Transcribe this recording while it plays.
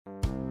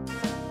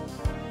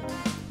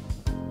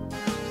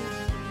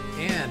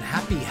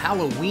happy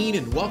Halloween,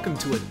 and welcome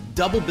to a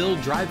Double Bill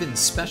Drive-In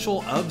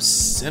special of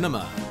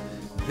cinema.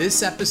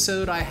 This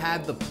episode, I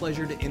had the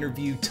pleasure to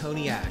interview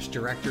Tony Ash,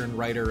 director and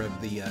writer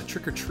of the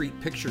Trick or Treat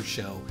picture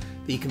show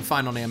that you can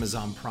find on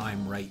Amazon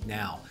Prime right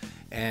now.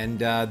 And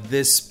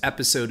this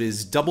episode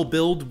is double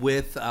billed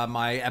with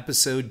my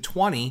episode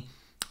 20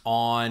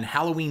 on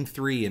Halloween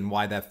 3 and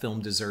why that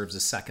film deserves a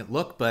second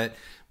look. But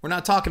we're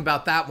not talking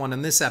about that one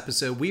in this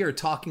episode. We are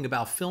talking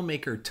about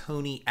filmmaker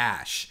Tony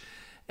Ash.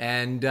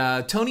 And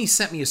Tony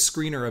sent me a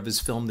screener of his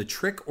film, The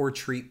Trick or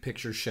Treat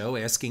picture show,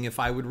 asking if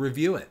I would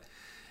review it.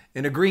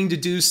 In agreeing to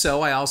do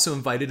so, I also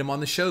invited him on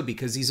the show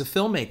because he's a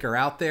filmmaker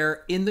out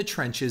there in the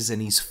trenches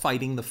and he's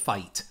fighting the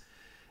fight.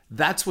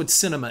 That's what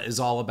cinema is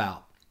all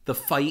about. The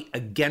fight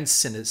against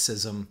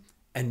cynicism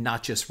and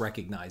not just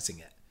recognizing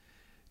it.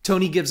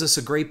 Tony gives us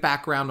a great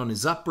background on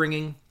his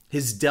upbringing,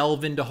 his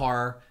delve into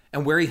horror,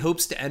 and where he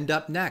hopes to end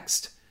up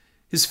next.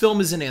 His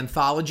film is an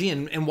anthology,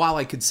 and while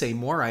I could say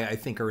more, I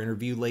think our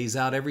interview lays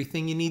out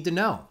everything you need to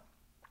know.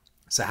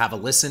 So have a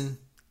listen,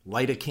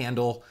 light a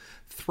candle,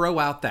 throw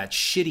out that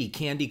shitty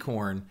candy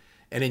corn,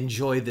 and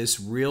enjoy this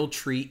real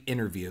treat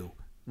interview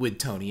with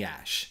Tony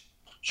Ash.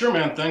 Sure,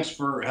 man. Thanks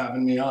for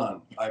having me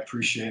on. I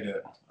appreciate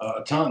it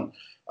a ton.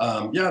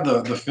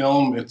 The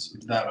film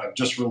that I've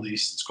just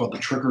released, it's called The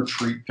Trick or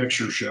Treat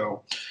picture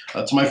show.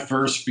 It's my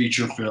first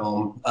feature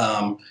film,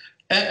 and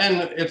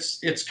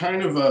it's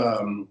kind of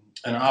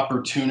an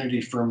opportunity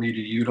for me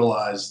to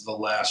utilize the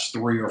last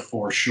 3 or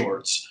 4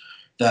 shorts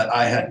that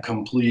I had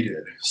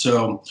completed.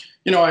 So,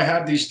 I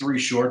had these 3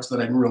 shorts that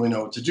I didn't really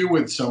know what to do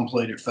with. Some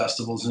played at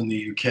festivals in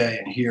the UK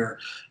and here,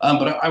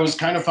 but I was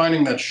kind of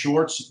finding that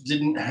shorts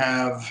didn't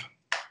have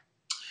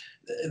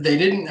the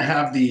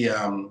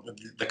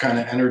kind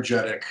of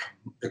energetic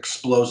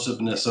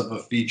explosiveness of a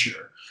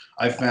feature.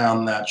 I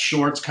found that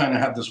shorts kind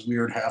of have this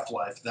weird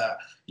half-life that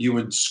you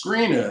would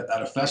screen it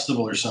at a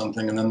festival or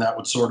something, and then that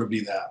would sort of be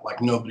that.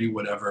 Like nobody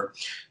would ever,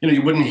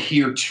 you wouldn't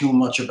hear too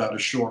much about a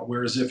short.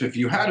 Whereas if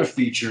you had a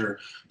feature,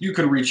 you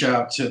could reach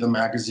out to the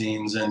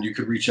magazines and you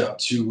could reach out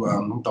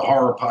to the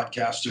horror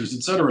podcasters,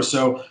 etc.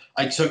 So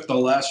I took the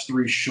last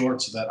 3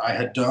 shorts that I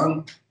had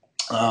done.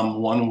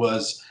 One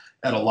was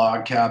at a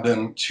log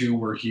cabin, 2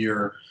 were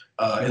here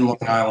in Long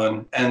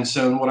Island. And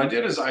so what I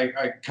did is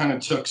I kind of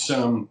took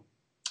some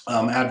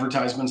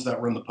advertisements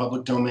that were in the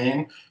public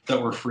domain that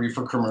were free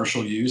for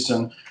commercial use.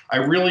 And I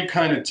really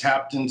kind of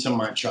tapped into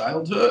my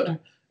childhood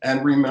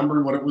and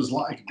remembered what it was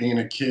like being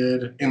a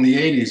kid in the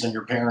 80s and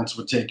your parents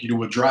would take you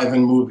to a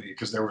drive-in movie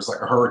because there was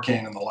like a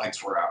hurricane and the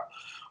lights were out,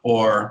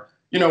 or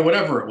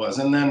whatever it was.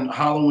 And then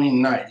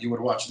Halloween night, you would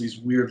watch these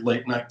weird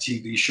late night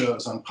TV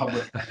shows on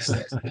public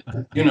access,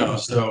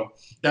 so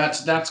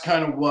that's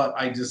kind of what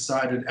I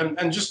decided.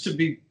 And just to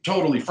be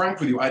totally frank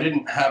with you, I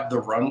didn't have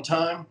the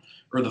runtime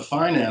or the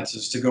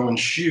finances to go and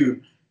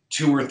shoot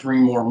 2 or 3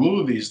 more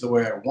movies the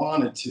way I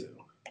wanted to.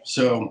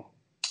 So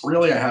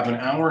really I have an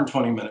hour and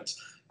 20 minutes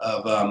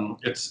of,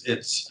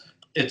 it's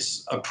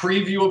a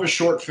preview of a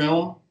short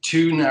film,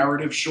 2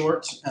 narrative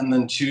shorts, and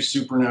then 2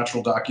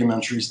 supernatural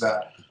documentaries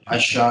that I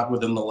shot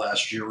within the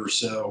last year or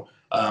so,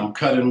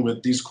 cut in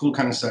with these cool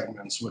kind of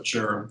segments, which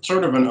are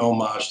sort of an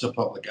homage to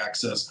public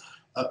access.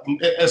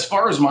 As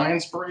far as my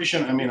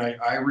inspiration,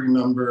 I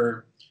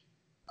remember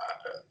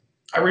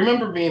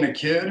being a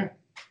kid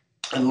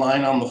and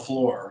lying on the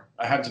floor.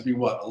 I had to be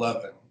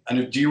 11.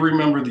 And do you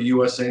remember the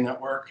USA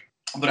Network?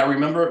 But I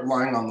remember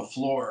lying on the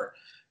floor,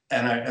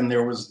 and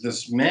there was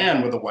this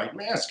man with a white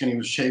mask, and he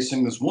was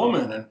chasing this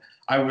woman, and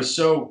I was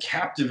so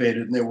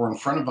captivated, and they were in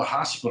front of a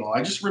hospital.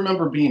 I just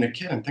remember being a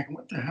kid and thinking,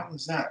 what the hell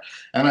is that?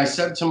 And I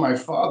said to my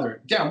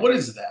father, Dad, what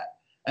is that?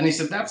 And he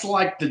said, that's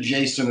like the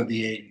Jason of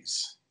the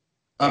 80s,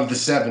 of the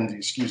 70s,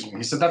 excuse me.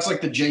 He said, that's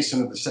like the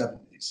Jason of the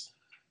 70s.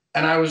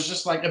 And I was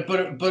just like, but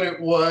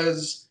it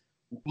was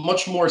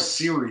much more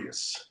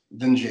serious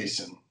than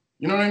Jason.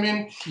 You know what I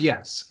mean?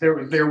 Yes.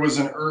 There was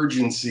an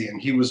urgency, and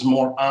he was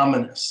more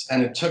ominous,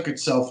 and it took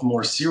itself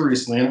more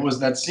seriously. And it was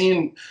that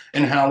scene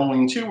in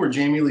Halloween 2 where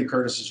Jamie Lee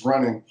Curtis is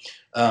running,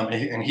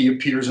 and he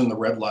appears in the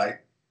red light,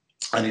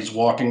 and he's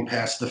walking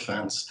past the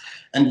fence.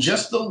 And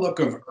just the look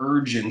of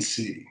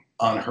urgency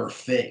on her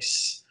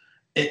face,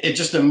 it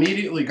just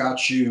immediately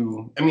got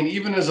you.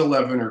 Even as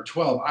 11 or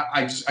 12,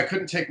 I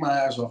couldn't take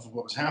my eyes off of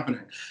what was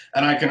happening.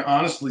 And I can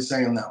honestly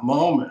say in that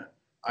moment,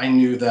 I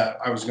knew that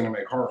I was going to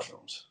make horror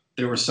films.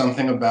 There was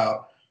something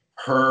about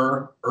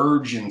her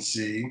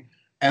urgency,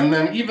 and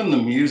then even the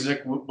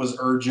music was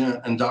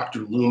urgent, and Dr.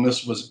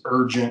 Loomis was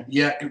urgent,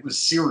 yet it was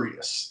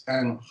serious.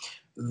 And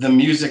the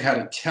music had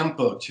a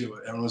tempo to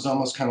it, and it was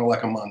almost kind of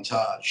like a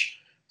montage.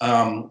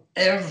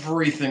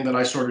 Everything that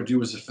I sort of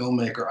do as a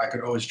filmmaker, I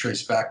could always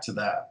trace back to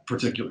that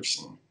particular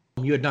scene.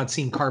 You had not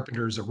seen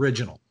Carpenter's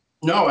original.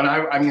 No, and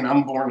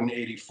I'm born in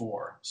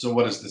 84. So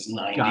what is this,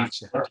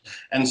 94? Gotcha.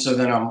 And so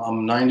then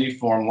I'm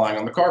 94, I'm lying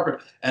on the carpet.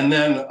 And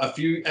then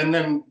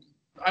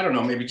I don't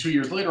know, maybe 2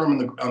 years later, I'm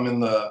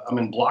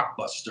in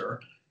Blockbuster,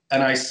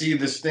 and I see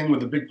this thing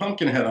with a big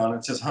pumpkin head on it.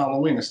 It says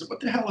Halloween. I said,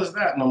 what the hell is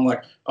that? And I'm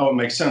like, oh, it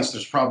makes sense.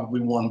 There's probably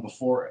one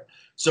before it.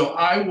 So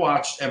I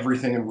watched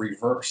everything in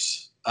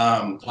reverse.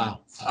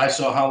 Wow. I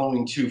saw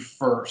Halloween 2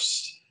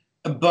 first,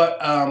 but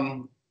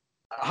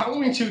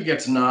Halloween 2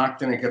 gets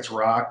knocked and it gets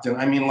rocked. And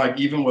I mean, like,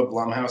 even what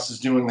Blumhouse is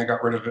doing, they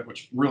got rid of it,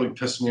 which really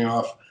pissed me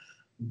off.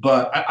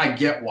 But I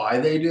get why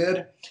they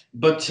did.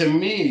 But to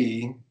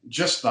me,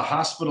 just the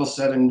hospital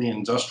setting, the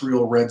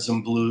industrial reds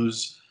and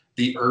blues,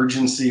 the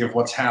urgency of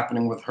what's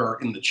happening with her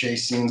in the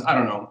chase scenes. I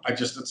don't know.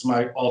 It's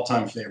my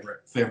all-time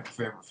favorite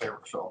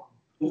film.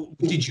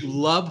 Did you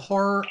love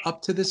horror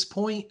up to this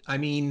point? I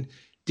mean,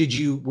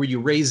 were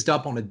you raised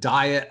up on a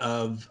diet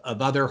of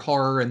other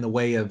horror in the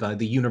way of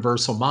the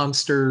Universal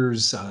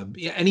monsters,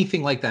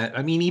 anything like that?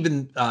 I mean,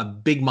 even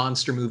big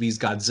monster movies,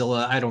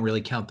 Godzilla, I don't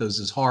really count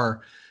those as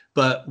horror.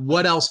 But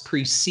what else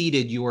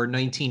preceded your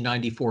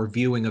 1994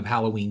 viewing of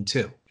Halloween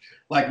 2?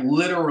 Like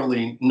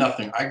literally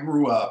nothing. I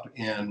grew up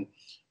in,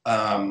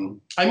 I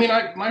mean,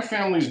 my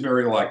family's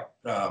very like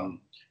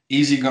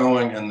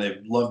easygoing and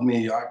they loved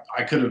me.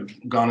 I could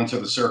have gone into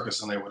the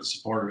circus and they would have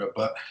supported it,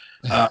 but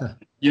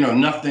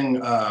nothing.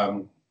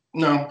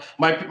 No,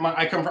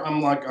 I come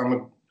from. I'm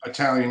an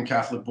Italian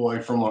Catholic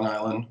boy from Long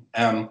Island.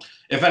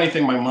 If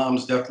anything, my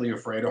mom's deathly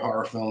afraid of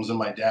horror films, and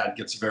my dad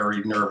gets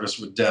very nervous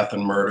with death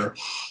and murder.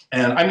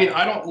 And I mean,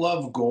 I don't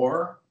love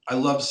gore. I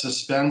love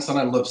suspense, and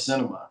I love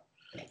cinema.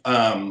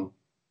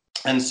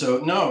 And so,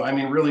 no, I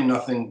mean, really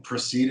nothing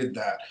preceded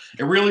that.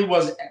 It really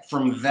was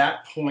from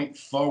that point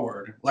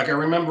forward. Like, I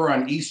remember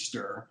on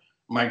Easter,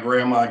 my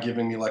grandma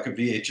giving me like a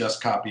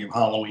VHS copy of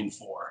Halloween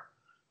 4.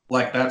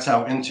 Like, that's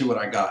how into it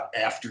I got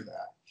after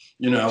that.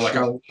 Like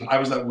I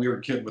was that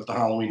weird kid with the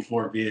Halloween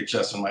 4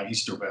 VHS in my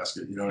Easter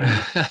basket. You know what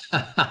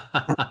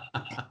I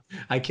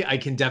mean? I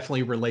can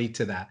definitely relate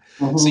to that.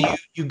 Mm-hmm. So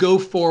you go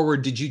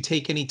forward. Did you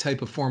take any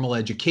type of formal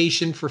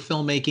education for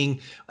filmmaking?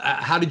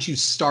 How did you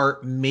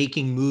start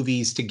making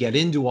movies to get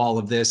into all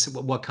of this?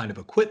 What kind of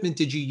equipment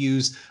did you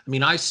use? I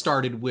mean, I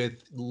started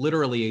with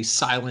literally a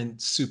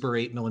silent Super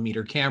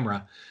 8mm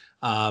camera.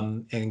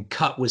 And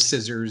cut with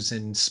scissors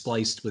and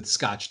spliced with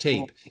Scotch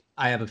tape.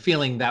 I have a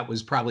feeling that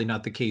was probably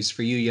not the case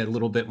for you. You had a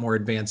little bit more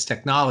advanced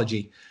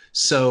technology.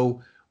 So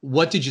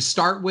what did you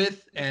start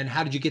with and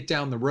how did you get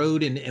down the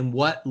road and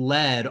what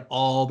led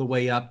all the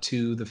way up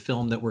to the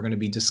film that we're going to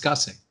be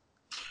discussing?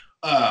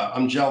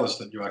 I'm jealous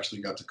that you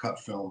actually got to cut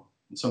film.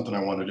 It's something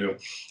I want to do.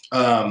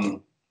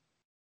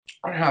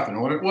 What happened?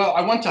 Well,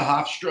 I went to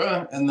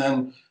Hofstra and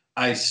then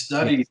I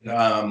studied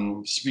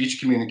speech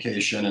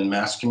communication and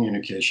mass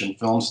communication,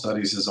 film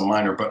studies as a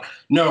minor, but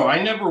no,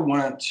 I never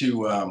went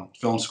to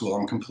film school.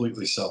 I'm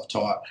completely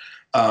self-taught.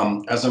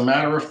 As a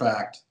matter of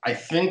fact, I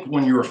think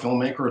when you're a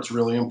filmmaker, it's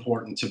really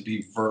important to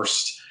be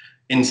versed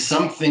in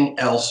something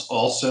else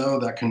also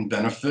that can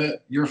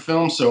benefit your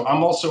film. So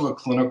I'm also a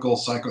clinical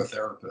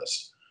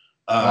psychotherapist.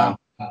 Wow.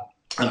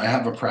 And I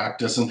have a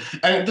practice, and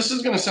this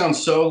is going to sound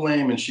so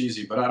lame and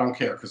cheesy, but I don't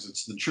care because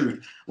it's the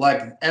truth.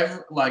 Like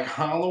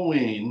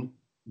Halloween,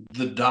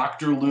 the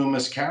Dr.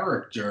 Loomis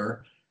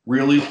character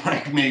really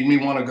like made me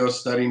want to go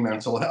study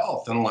mental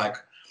health and like,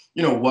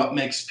 what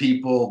makes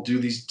people do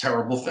these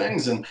terrible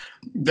things. And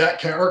that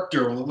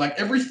character, like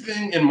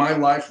everything in my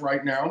life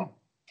right now,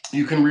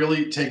 you can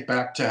really take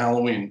back to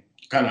Halloween.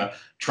 Kind of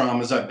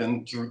traumas I've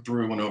been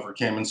through and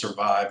overcame and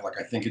survived. Like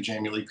I think of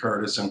Jamie Lee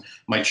Curtis and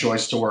my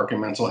choice to work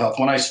in mental health.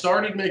 When I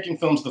started making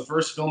films, the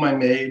first film I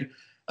made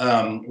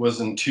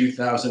was in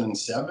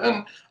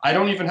 2007. I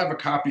don't even have a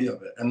copy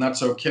of it, and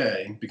that's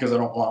okay because I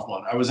don't want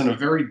one. I was in a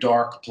very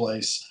dark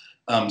place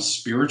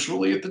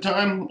spiritually at the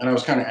time, and I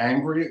was kind of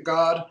angry at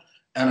God.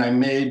 And I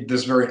made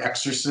this very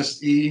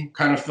exorcist-y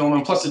kind of film,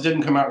 and plus it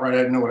didn't come out right. I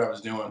didn't know what I was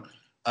doing.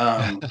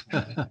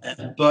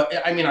 But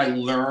I mean, I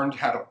learned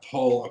how to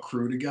pull a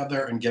crew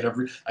together and get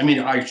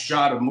I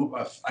shot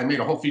I made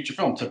a whole feature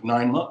film. It took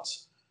 9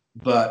 months,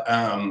 but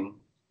I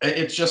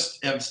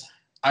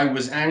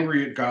was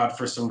angry at God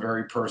for some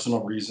very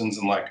personal reasons,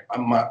 and like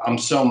I'm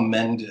so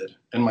mended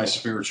in my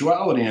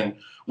spirituality. And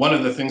one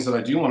of the things that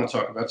I do want to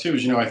talk about too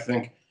is, I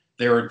think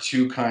there are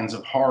two kinds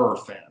of horror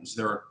fans.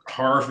 There are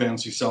horror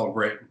fans who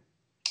celebrate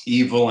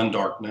evil and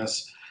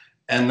darkness,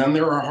 and then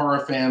there are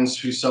horror fans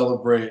who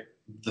celebrate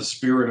the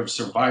spirit of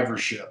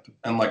survivorship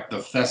and like the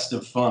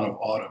festive fun of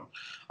autumn.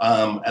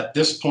 At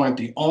this point,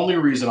 the only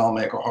reason I'll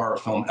make a horror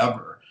film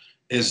ever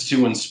is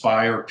to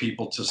inspire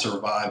people to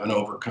survive and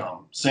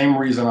overcome. Same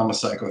reason I'm a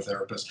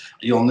psychotherapist.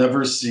 You'll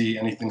never see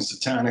anything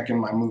satanic in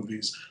my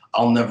movies.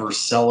 I'll never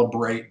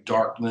celebrate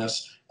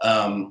darkness.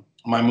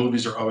 My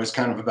movies are always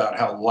kind of about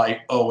how light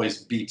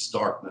always beats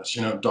darkness.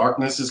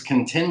 Darkness is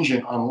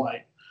contingent on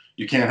light.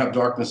 You can't have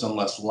darkness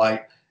unless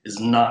light is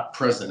not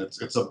present.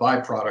 It's a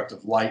byproduct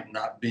of light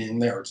not being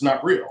there. It's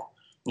not real.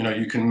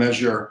 You can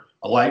measure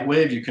a light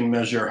wave. You can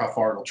measure how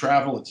far it'll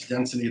travel, its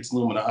density, its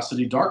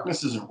luminosity.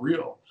 Darkness isn't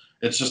real.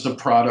 It's just a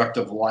product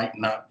of light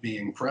not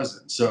being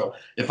present. So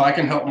if I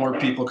can help more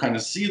people kind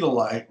of see the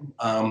light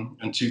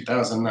in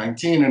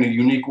 2019 in a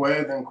unique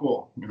way, then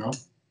cool,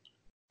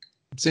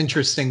 It's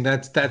interesting.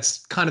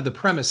 That's kind of the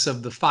premise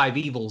of the 5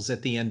 evils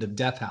at the end of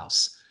Death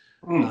House.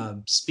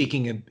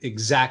 Speaking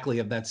exactly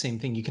of that same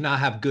thing, you cannot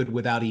have good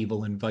without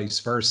evil and vice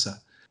versa.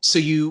 So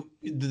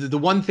the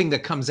one thing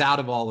that comes out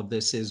of all of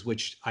this is,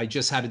 which I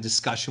just had a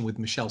discussion with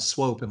Michelle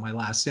Swope in my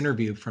last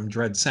interview from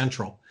Dread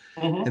Central,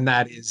 Mm-hmm. and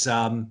that is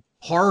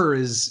horror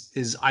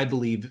is I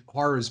believe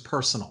horror is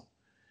personal.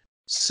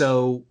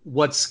 So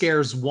what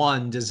scares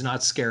one does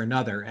not scare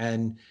another,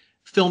 and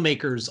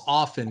filmmakers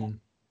often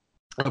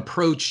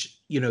approach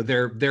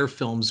their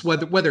films,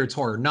 whether it's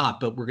horror or not,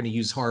 but we're going to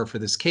use horror for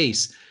this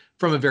case,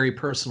 from a very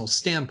personal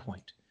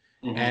standpoint.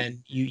 Mm-hmm.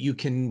 And you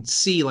can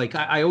see, like,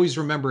 I always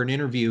remember an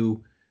interview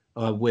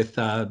with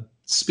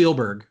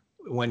Spielberg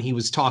when he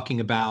was talking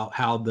about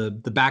how the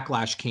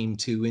backlash came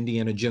to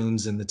Indiana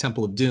Jones and the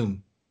Temple of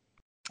Doom,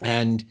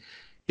 and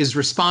his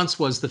response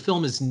was, the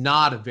film is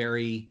not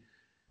a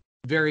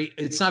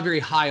it's not very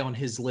high on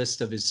his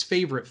list of his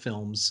favorite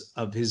films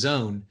of his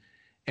own.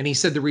 And he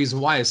said the reason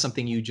why is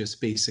something you just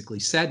basically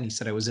said. And he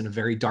said, I was in a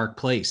very dark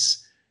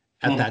place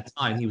at Mm-hmm. that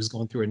time. He was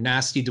going through a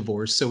nasty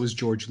divorce. So was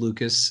George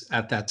Lucas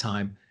at that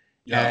time.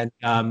 Yeah.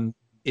 And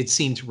it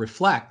seemed to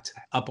reflect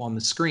up on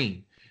the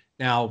screen.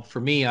 Now, for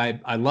me,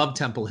 I love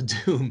Temple of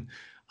Doom,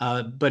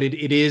 but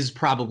it is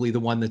probably the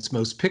one that's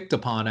most picked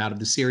upon out of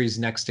the series,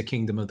 next to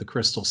Kingdom of the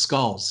Crystal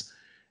Skulls.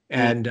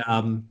 And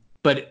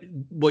but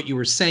what you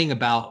were saying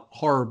about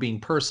horror being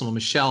personal,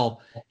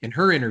 Michelle, in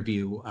her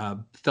interview,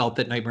 felt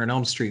that Nightmare on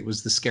Elm Street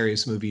was the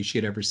scariest movie she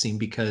had ever seen,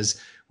 because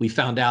we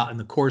found out in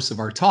the course of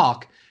our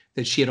talk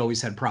that she had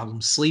always had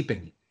problems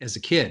sleeping as a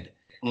kid.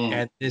 Mm.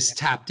 And this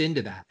tapped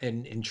into that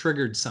and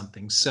triggered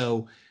something.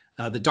 So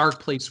the dark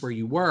place where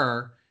you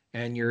were,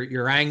 and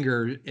your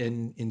anger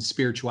in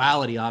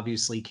spirituality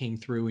obviously came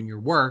through in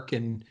your work.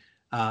 And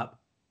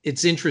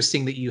it's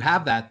interesting that you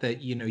have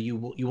that you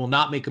will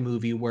not make a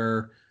movie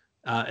where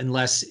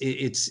unless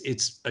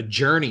it's a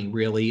journey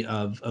really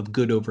of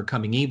good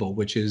overcoming evil,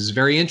 which is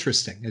very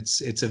interesting.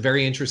 It's a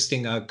very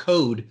interesting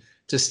code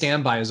to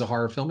stand by as a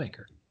horror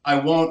filmmaker. I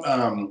won't.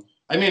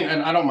 I mean,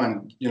 and I don't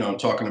mind,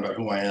 talking about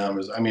who I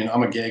am. I mean,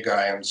 I'm a gay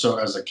guy, and so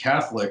as a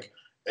Catholic,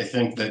 I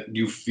think that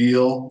you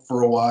feel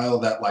for a while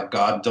that like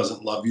God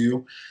doesn't love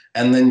you,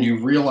 and then you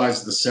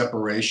realize the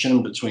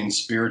separation between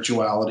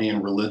spirituality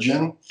and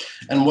religion.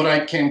 And what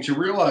I came to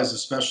realize,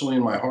 especially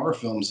in my horror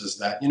films, is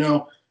that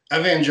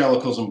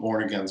evangelicals and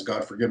born agains,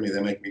 God forgive me,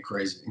 they make me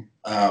crazy.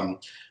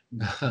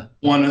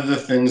 One of the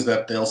things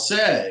that they'll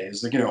say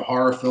is that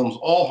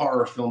all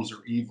horror films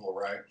are evil,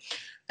 right?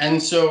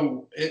 And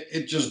so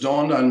it just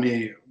dawned on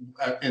me,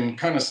 in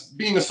kind of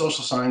being a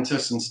social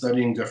scientist and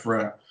studying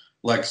different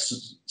like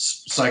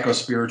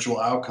psycho-spiritual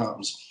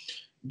outcomes.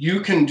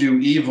 You can do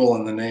evil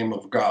in the name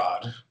of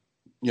God,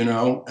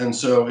 and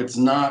so it's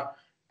not,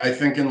 I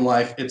think in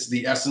life, it's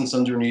the essence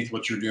underneath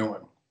what you're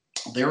doing.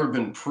 There have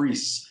been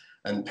priests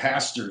and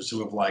pastors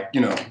who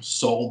have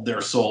sold their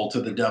soul to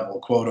the devil,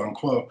 quote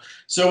unquote.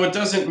 So it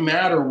doesn't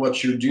matter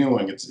what you're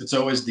doing. It's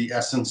always the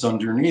essence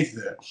underneath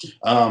it.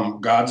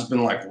 God's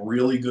been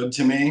really good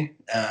to me,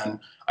 and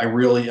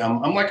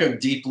I'm like a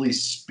deeply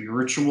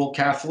spiritual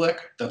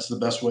Catholic. That's the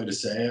best way to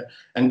say it.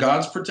 And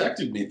God's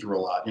protected me through a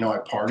lot. I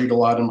partied a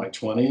lot in my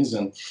 20s,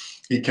 and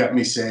he kept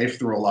me safe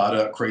through a lot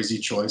of crazy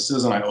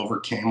choices, and I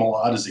overcame a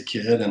lot as a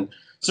kid. And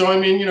so, I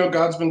mean,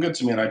 God's been good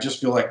to me, and I just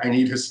feel like I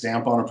need his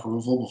stamp on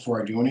approval before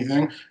I do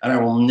anything, and I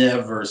will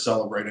never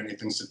celebrate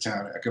anything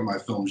satanic in my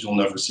films. You'll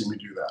never see me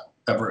do that,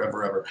 ever,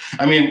 ever, ever.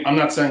 I mean, I'm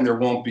not saying there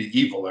won't be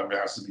evil. There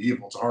has to be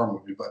evil. It's a horror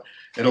movie, but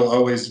it'll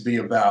always be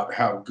about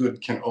how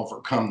good can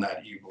overcome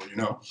that evil,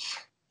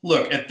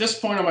 Look, at this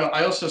point,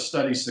 I also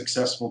study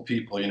successful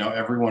people,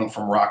 everyone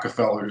from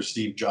Rockefeller to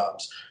Steve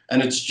Jobs.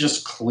 And it's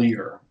just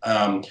clear.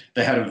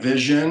 They had a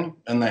vision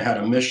and they had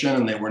a mission,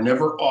 and they were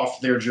never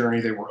off their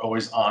journey. They were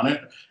always on it.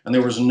 And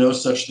there was no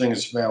such thing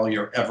as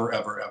failure ever,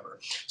 ever, ever.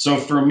 So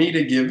for me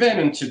to give in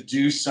and to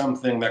do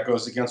something that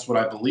goes against what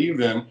I believe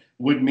in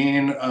would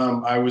mean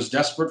I was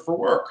desperate for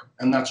work.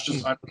 And that's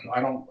just, I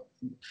don't,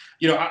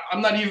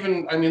 I'm not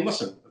even, I mean,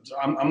 listen,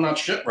 I'm not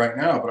shit right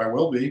now, but I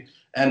will be.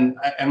 And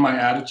my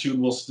attitude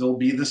will still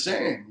be the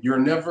same. You're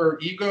never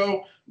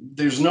ego.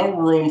 There's no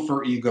room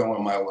for ego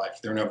in my life.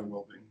 There never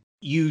will be.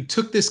 You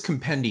took this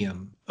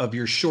compendium of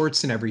your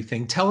shorts and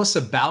everything. Tell us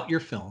about your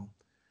film.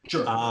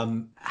 Sure.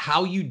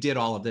 How you did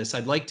all of this.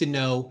 I'd like to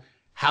know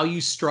how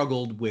you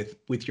struggled with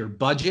your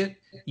budget.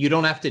 You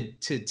don't have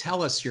to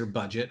tell us your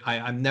budget.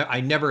 I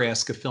never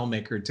ask a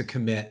filmmaker to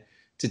commit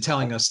to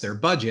telling us their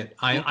budget.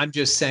 I'm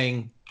just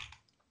saying,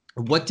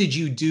 what did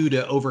you do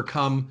to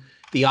overcome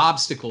the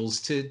obstacles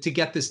to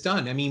get this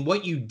done? I mean,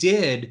 what you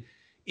did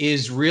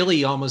is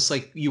really almost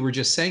like you were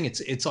just saying,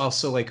 it's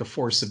also like a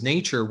force of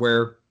nature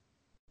where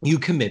you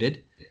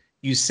committed.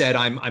 You said,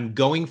 I'm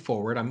going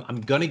forward.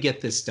 I'm going to get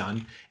this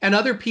done. And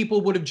other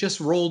people would have just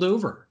rolled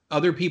over.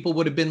 Other people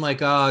would have been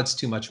like, oh, it's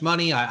too much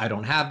money. I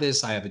don't have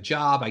this. I have a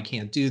job. I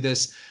can't do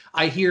this.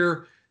 I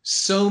hear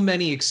so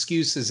many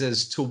excuses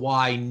as to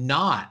why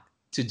not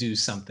to do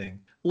something.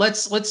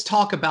 Let's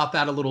talk about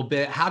that a little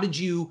bit. How did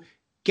you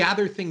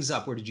gather things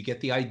up? Where did you get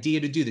the idea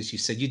to do this? You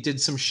said you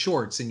did some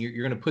shorts and you're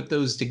going to put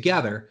those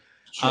together.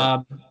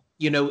 Sure.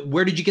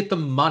 Where did you get the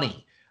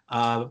money?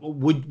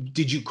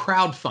 Did you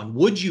crowdfund?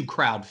 Would you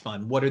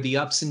crowdfund? What are the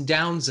ups and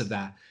downs of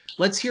that?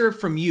 Let's hear it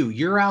from you.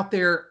 You're out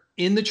there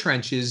in the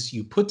trenches.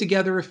 You put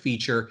together a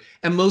feature,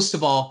 and most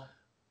of all,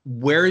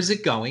 where is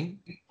it going?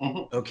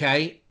 Mm-hmm.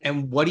 Okay,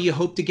 and what do you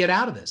hope to get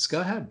out of this?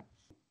 Go ahead.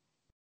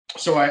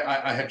 So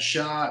I had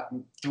shot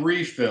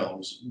 3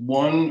 films.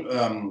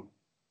 One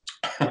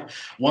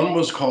one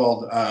was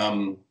called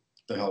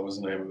the hell was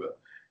the name of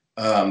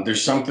it?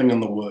 There's Something in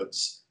the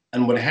Woods.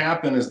 And what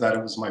happened is that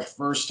it was my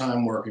first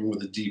time working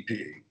with a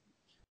DP.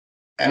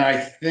 And I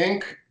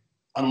think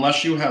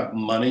unless you have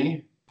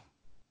money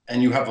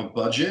and you have a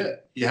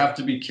budget, you have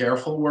to be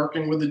careful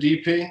working with a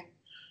DP.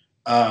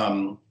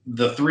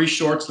 The 3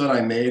 shorts that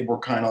I made were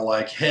kind of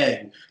like,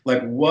 hey,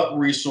 like what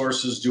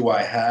resources do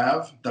I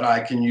have that I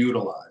can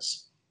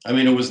utilize? I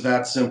mean, it was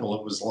that simple.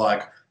 It was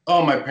like,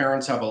 oh, my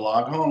parents have a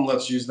log home,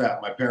 let's use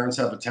that. My parents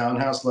have a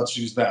townhouse, let's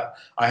use that.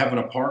 I have an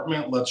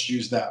apartment, let's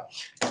use that.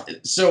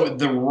 So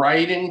the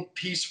writing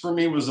piece for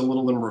me was a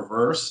little in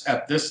reverse.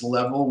 At this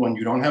level, when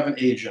you don't have an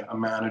agent, a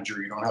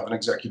manager, you don't have an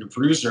executive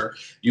producer,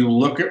 you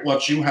look at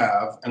what you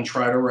have and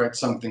try to write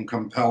something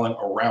compelling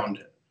around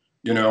it,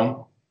 you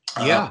know?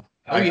 Yeah.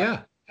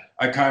 Yeah.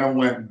 I kind of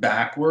went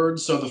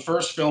backwards. So the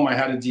first film I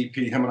had a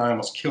DP, him and I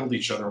almost killed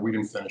each other. We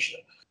didn't finish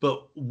it.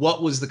 But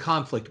what was the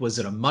conflict? Was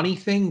it a money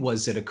thing?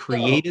 Was it a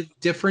creative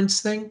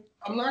difference thing?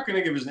 I'm not going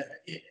to give his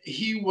name.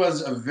 He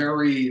was a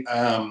very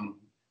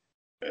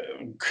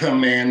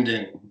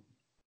commanding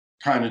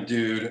kind of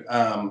dude.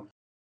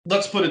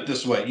 Let's put it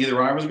this way.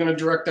 Either I was going to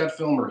direct that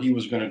film or he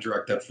was going to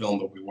direct that film,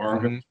 but we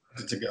weren't going to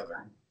direct it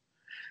together.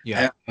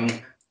 Yeah.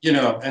 And, you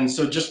know, and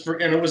so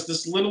and it was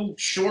this little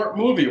short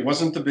movie. It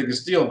wasn't the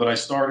biggest deal, but I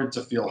started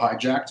to feel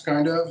hijacked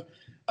kind of.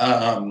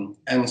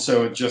 And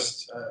so it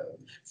just,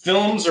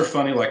 films are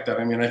funny like that.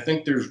 I mean, I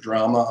think there's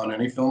drama on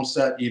any film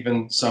set,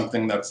 even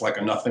something that's like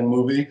a nothing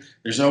movie.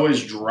 There's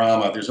always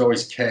drama. There's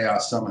always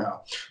chaos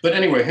somehow. But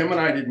anyway, him and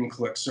I didn't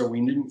click, so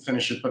we didn't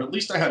finish it. But at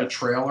least I had a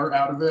trailer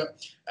out of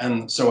it.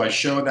 And so I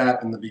show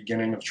that in the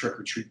beginning of Trick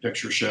or Treat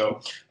Picture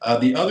Show.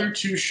 The other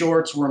 2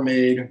 shorts were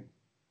made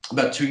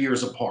about 2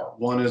 years apart.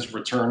 One is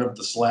Return of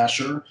the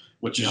Slasher,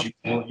 which is,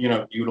 you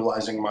know,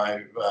 utilizing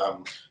my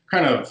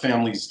kind of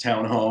family's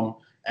townhome.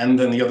 And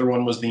then the other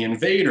one was The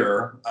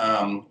Invader,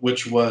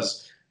 which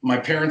was my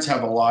parents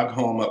have a log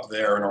home up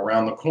there, and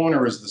around the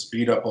corner is this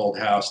beat up old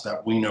house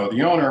that we know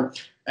the owner,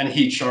 and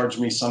he charged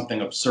me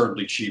something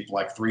absurdly cheap,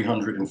 like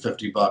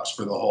 $350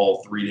 for the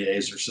whole 3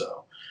 days or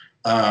so.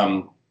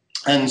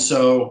 And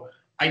so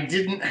I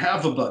didn't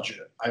have a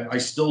budget. I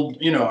still,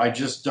 you know, I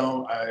just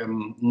don't,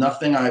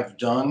 nothing I've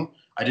done.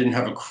 I didn't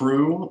have a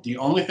crew. The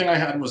only thing I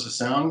had was a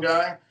sound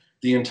guy.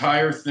 The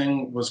entire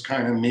thing was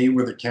kind of me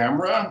with a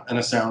camera and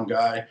a sound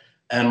guy.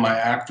 And my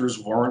actors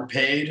weren't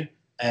paid.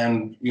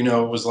 And, you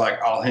know, it was like,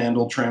 I'll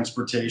handle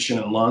transportation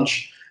and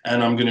lunch,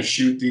 and I'm going to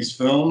shoot these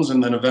films.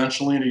 And then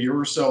eventually in a year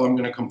or so, I'm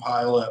going to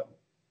compile it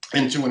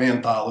into an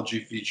anthology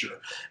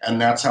feature.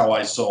 And that's how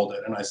I sold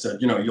it. And I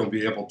said, you know, you'll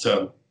be able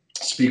to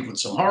speak with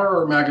some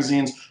horror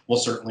magazines. We'll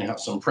certainly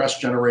have some press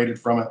generated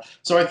from it.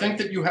 So I think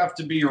that you have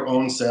to be your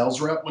own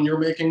sales rep when you're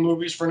making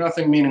movies for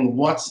nothing, meaning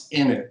what's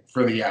in it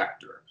for the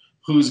actor?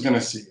 Who's going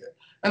to see it?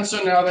 And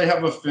so now they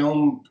have a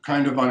film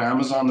kind of on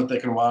Amazon that they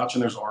can watch,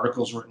 and there's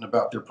articles written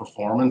about their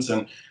performance.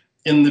 And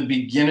in the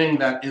beginning,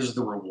 that is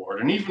the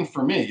reward. And even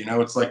for me, you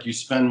know, it's like you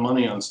spend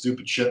money on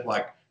stupid shit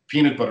like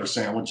peanut butter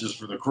sandwiches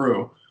for the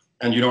crew,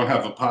 and you don't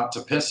have a pot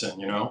to piss in,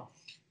 you know?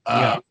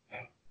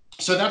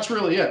 So that's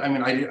really it. I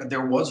mean,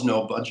 there was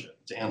no budget,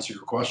 to answer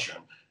your question.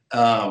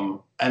 And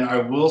I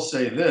will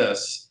say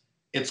this,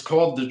 it's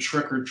called the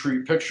Trick or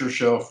Treat Picture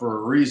Show for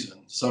a reason.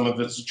 Some of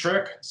it's a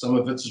trick, some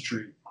of it's a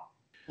treat.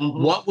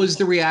 Mm-hmm. What was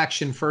the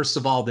reaction, first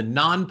of all, the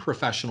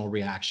non-professional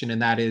reaction,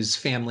 and that is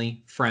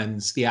family,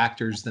 friends, the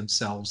actors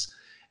themselves?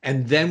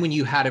 And then when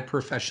you had it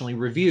professionally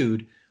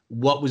reviewed,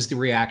 what was the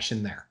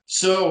reaction there?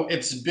 So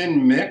it's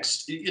been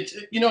mixed.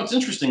 You know, it's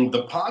interesting.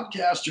 The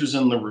podcasters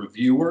and the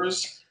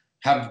reviewers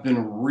have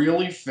been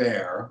really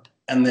fair,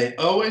 and they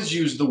always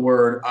use the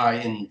word, I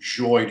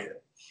enjoyed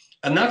it.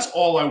 And that's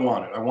all I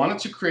wanted. I wanted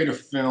to create a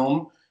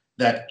film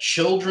that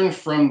children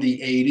from the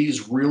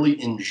 80s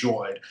really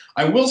enjoyed.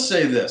 I will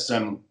say this,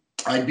 and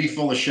I'd be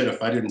full of shit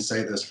if I didn't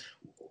say this.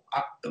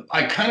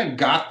 I kind of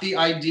got the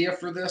idea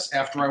for this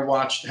after I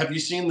watched, have you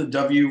seen the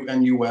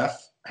WNUF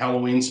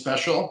Halloween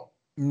special?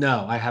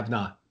 No, I have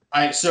not.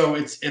 So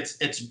it's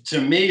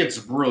to me, it's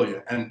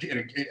brilliant. And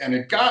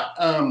it got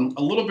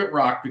a little bit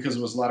rocked because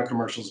it was a lot of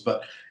commercials,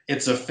 but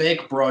it's a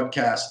fake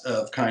broadcast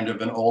of kind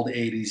of an old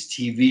 80s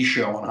TV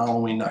show on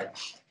Halloween night.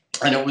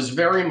 And it was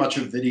very much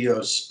a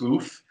video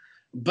spoof.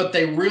 But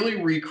they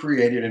really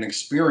recreated an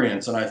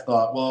experience, and I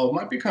thought, well, it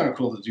might be kind of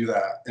cool to do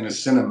that in a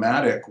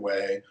cinematic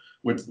way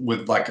with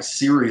like a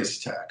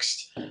serious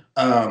text.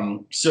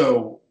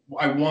 So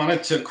I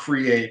wanted to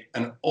create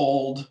an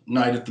old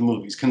Night at the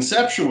Movies.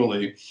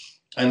 Conceptually,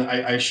 and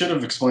I should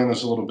have explained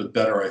this a little bit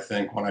better, I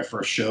think, when I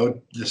first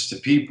showed this to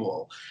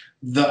people.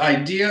 The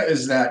idea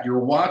is that you're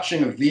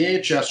watching a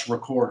VHS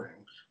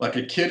recording, like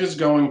a kid is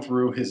going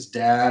through his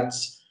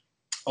dad's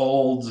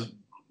old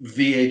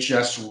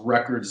VHS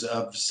records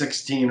of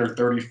 16 or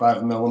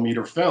 35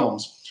 millimeter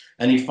films,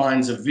 and he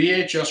finds a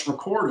VHS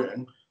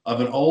recording of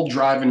an old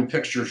drive-in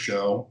picture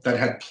show that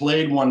had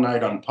played one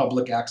night on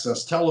public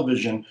access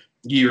television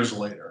years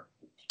later.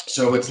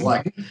 So it's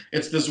like,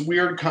 it's this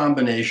weird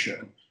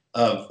combination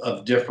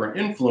of different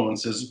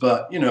influences,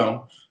 but, you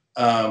know,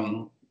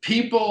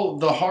 people,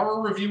 the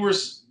horror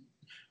reviewers,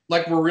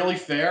 like, were really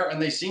fair,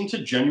 and they seem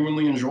to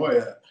genuinely enjoy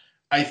it.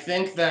 I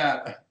think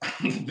that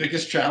the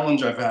biggest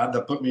challenge I've had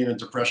that put me in a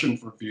depression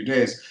for a few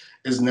days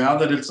is now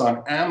that it's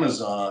on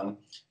Amazon,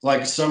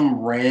 like some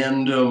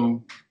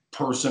random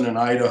person in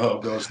Idaho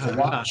goes to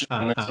watch it,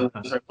 and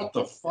it's like, what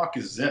the fuck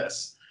is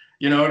this?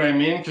 You know what I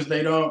mean? Because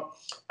they don't,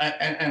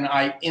 and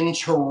I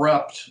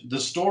interrupt the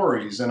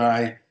stories, and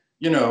I,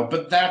 you know,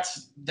 but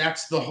that's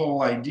the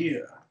whole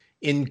idea.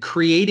 In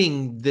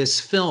creating this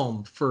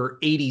film for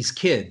 80s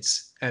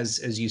kids,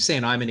 as you say,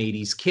 and I'm an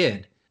 80s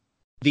kid,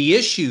 the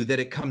issue that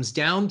it comes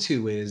down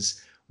to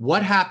is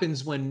what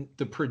happens when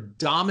the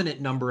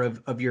predominant number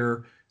of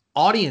your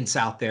audience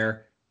out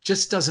there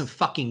just doesn't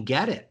fucking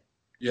get it.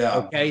 Yeah.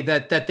 Okay.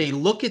 That they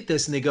look at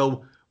this and they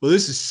go, well,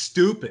 this is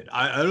stupid.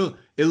 I don't,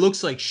 it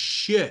looks like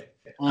shit.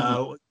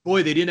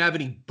 Boy, they didn't have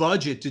any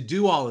budget to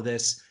do all of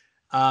this.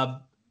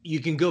 You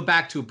can go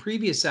back to a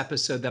previous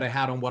episode that I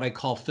had on what I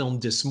call film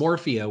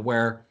dysmorphia,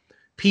 where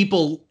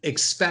people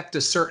expect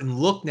a certain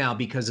look now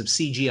because of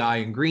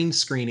CGI and green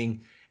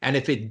screening. And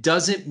if it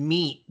doesn't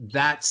meet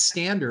that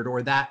standard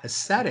or that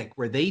aesthetic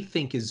where they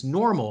think is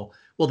normal,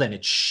 well, then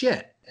it's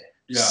shit.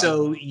 Yeah.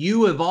 So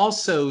you have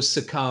also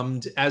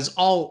succumbed, as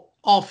all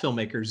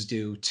filmmakers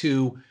do,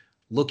 to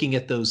looking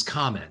at those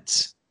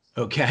comments.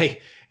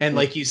 Okay. And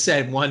like you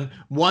said,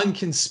 one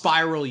can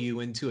spiral you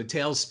into a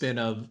tailspin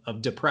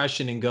of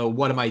depression and go,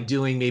 what am I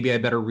doing? Maybe I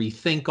better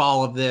rethink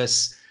all of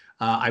this.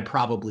 I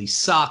probably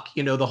suck.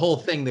 You know, the whole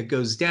thing that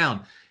goes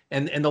down.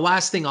 And the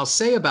last thing I'll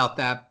say about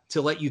that,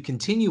 to let you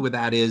continue with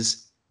that,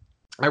 is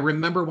I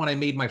remember when I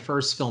made my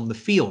first film, The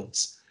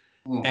Fields,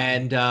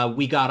 and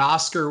we got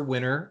Oscar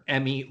winner,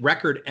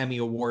 record Emmy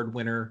Award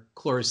winner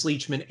Cloris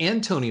Leachman,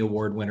 and Tony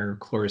Award winner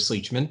Cloris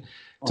Leachman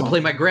to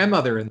play my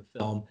grandmother in the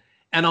film.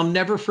 And I'll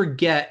never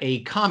forget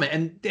a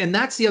comment. And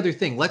that's the other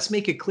thing. Let's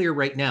make it clear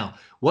right now.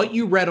 What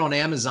you read on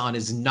Amazon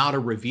is not a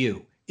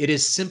review. It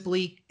is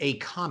simply a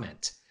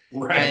comment.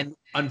 Right. And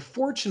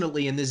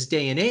unfortunately, in this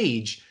day and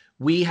age,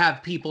 we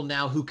have people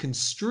now who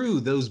construe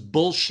those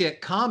bullshit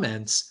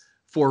comments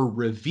for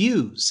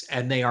reviews,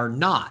 and they are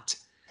not.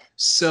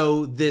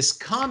 So this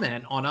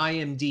comment on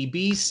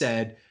IMDb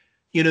said,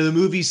 you know, the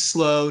movie's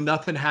slow,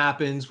 nothing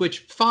happens,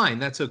 which fine,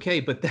 that's okay.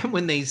 But then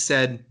when they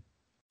said,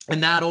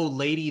 and that old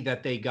lady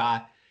that they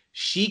got,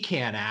 she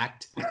can't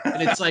act.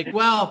 And it's like,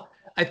 well,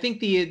 I think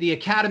the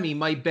Academy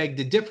might beg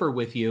to differ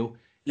with you.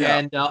 Yeah.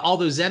 And all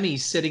those Emmys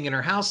sitting in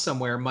her house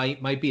somewhere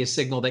might be a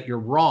signal that you're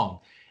wrong.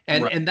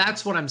 And right. And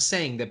that's what I'm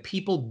saying, that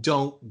people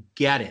don't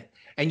get it.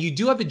 And you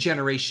do have a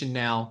generation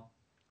now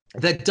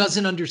that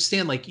doesn't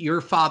understand. Like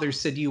your father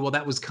said to you, well,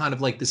 that was kind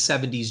of like the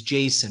 70s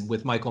Jason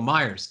with Michael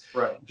Myers.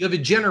 Right. You have a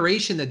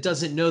generation that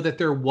doesn't know that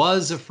there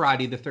was a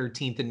Friday the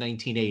 13th in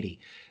 1980.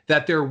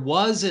 That there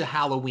was a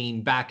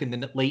Halloween back in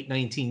the late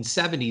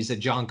 1970s that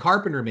John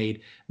Carpenter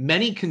made.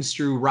 Many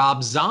construe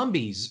Rob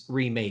Zombie's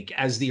remake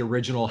as the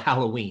original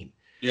Halloween.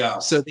 Yeah.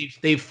 So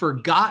they've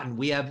forgotten.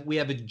 We have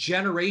a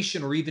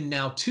generation, or even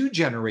now 2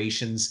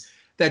 generations,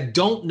 that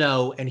don't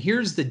know. And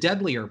here's the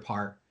deadlier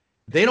part.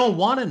 They don't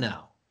want to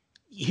know.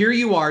 Here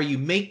you are, you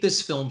make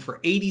this film for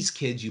 80s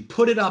kids, you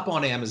put it up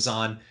on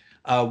Amazon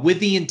with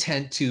the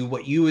intent to,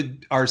 what you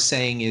are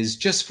saying is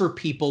just for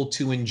people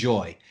to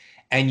enjoy.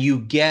 And you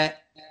get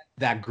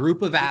that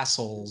group of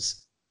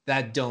assholes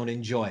that don't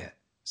enjoy it.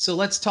 So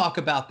let's talk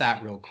about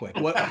that real quick.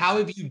 How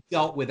have you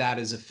dealt with that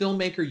as a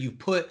filmmaker? You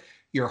put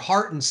your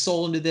heart and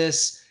soul into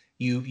this.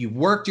 You've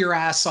worked your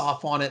ass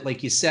off on it.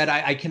 Like you said,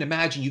 I can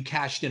imagine you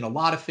cashed in a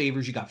lot of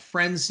favors. You got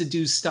friends to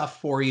do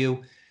stuff for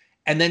you.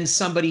 And then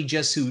somebody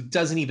just who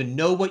doesn't even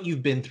know what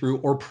you've been through,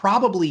 or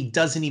probably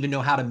doesn't even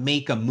know how to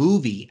make a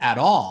movie at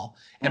all,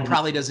 and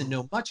probably doesn't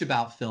know much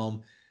about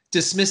film,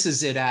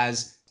 dismisses it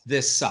as,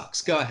 this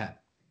sucks. Go ahead.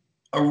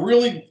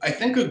 I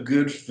think a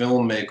good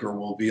filmmaker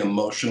will be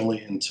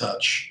emotionally in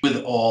touch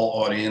with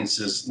all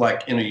audiences,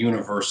 like in a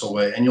universal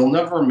way. And you'll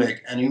never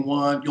make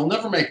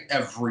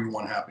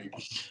everyone happy.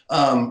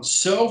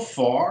 So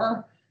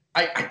far,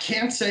 I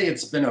can't say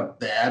it's been a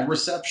bad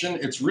reception.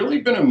 It's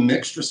really been a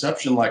mixed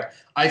reception. Like,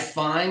 I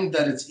find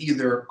that it's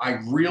either I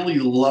really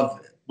love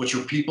it, which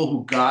are people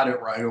who got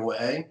it right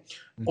away,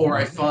 or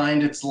I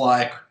find it's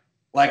like,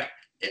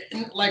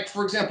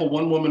 for example,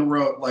 one woman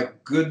wrote,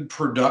 like, good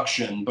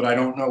production, but I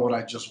don't know what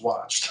I just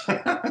watched.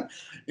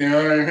 You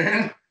know what I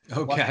mean?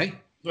 Okay.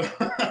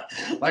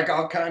 Like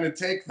I'll kind of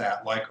take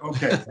that. Like,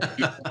 okay.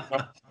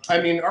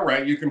 I mean, all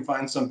right, you can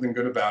find something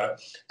good about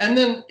it. And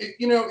then,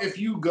 you know, if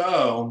you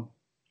go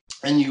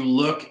and you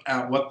look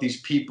at what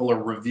these people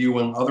are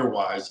reviewing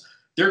otherwise,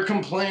 they're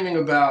complaining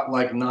about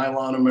like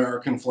nylon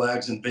American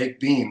flags and baked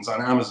beans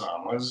on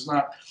Amazon. Well, it's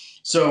not.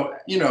 So,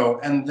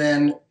 and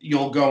then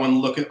you'll go and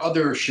look at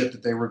other shit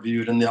that they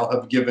reviewed, and they'll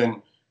have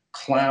given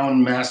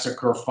Clown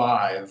Massacre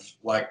 5,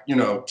 like,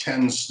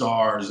 10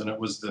 stars, and it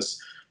was this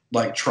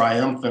like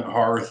triumphant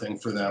horror thing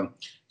for them.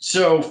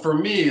 So for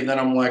me, then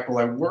I'm like, well,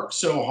 I work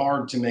so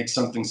hard to make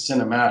something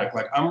cinematic.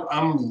 Like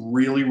I'm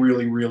really,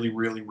 really, really,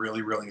 really,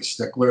 really, really a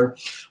stickler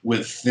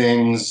with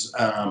things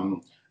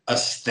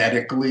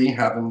aesthetically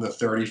having the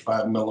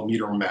 35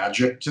 millimeter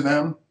magic to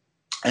them.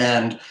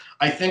 And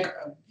I think,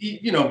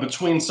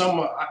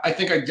 I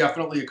think I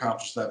definitely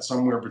accomplished that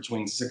somewhere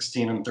between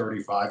 16 and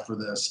 35 for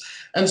this.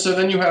 And so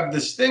then you have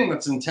this thing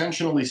that's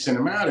intentionally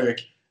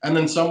cinematic, and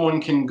then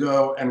someone can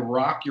go and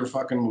rock your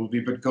fucking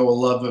movie, but go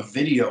love a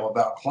video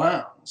about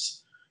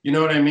clowns. You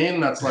know what I mean?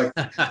 That's like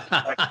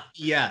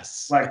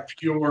yes, like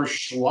pure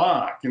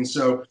schlock. And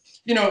so,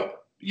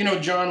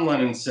 John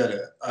Lennon said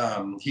it.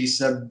 He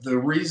said the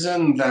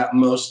reason that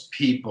most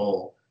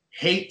people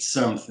hate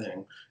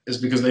something is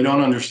because they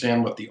don't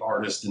understand what the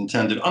artist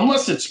intended,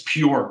 unless it's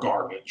pure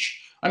garbage.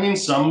 I mean,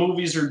 some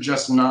movies are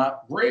just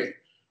not great.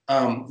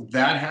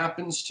 That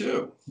happens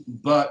too.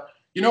 But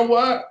you know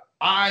what?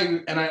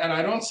 I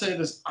don't say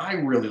this, I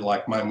really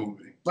like my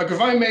movie. Like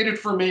if I made it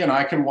for me and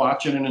I can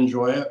watch it and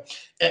enjoy it,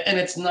 and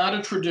it's not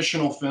a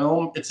traditional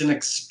film, it's an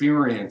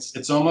experience.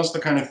 It's almost the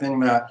kind of thing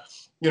that,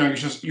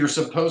 you're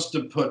supposed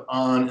to put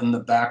on in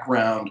the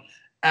background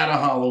at a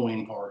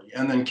Halloween party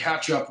and then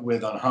catch up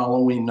with on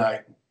Halloween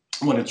night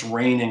when it's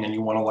raining and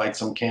you want to light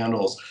some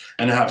candles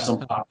and have some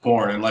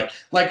popcorn. And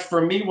like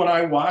for me, when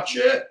I watch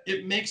it,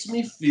 it makes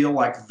me feel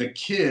like the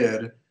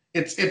kid.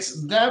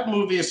 It's that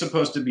movie is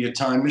supposed to be a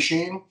time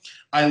machine.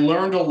 I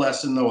learned a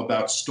lesson though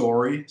about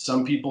story.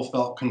 Some people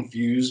felt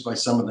confused by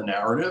some of the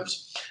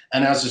narratives.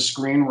 And as a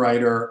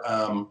screenwriter,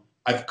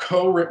 I've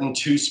co-written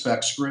 2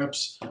 spec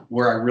scripts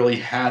where I really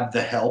had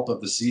the help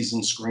of the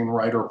seasoned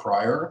screenwriter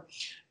prior.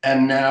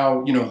 And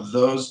now,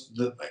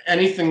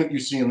 anything that you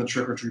see in the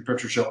Trick or Treat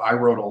Picture Show, I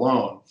wrote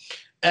alone.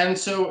 And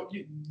so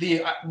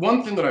the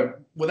one thing that I,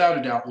 without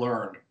a doubt,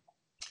 learned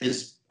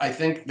is I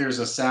think there's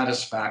a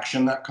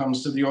satisfaction that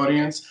comes to the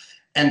audience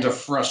and a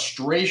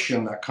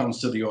frustration that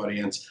comes to the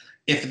audience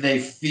if they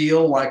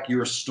feel like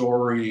your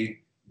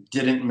story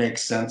didn't make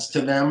sense to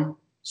them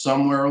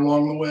somewhere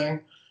along the way.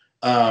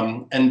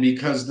 And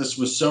because this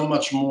was so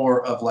much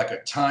more of like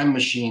a time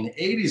machine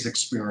 80s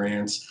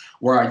experience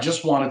where I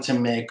just wanted to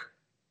make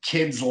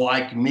kids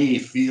like me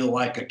feel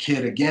like a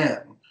kid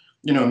again,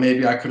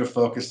 maybe I could have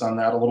focused on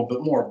that a little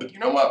bit more. But you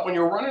know what? When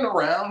you're running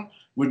around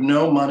with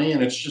no money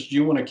and it's just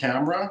you and a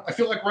camera, I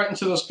feel like writing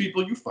to those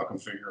people, you fucking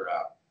figure it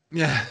out.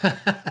 Yeah.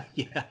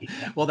 Yeah.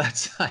 Well,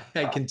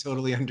 I can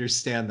totally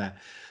understand that.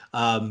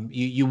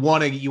 You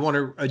want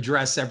to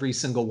address every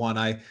single one.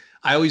 I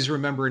always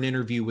remember an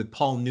interview with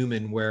Paul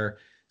Newman where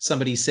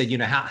somebody said,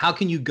 how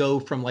can you go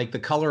from like The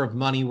Color of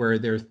Money where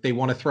they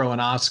want to throw an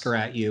Oscar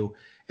at you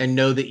and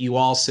know that you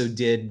also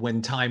did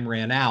When Time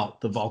Ran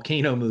Out, the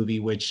volcano movie,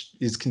 which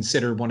is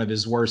considered one of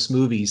his worst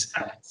movies.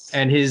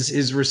 And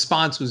his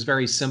response was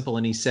very simple.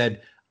 And he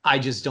said, I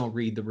just don't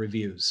read the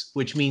reviews,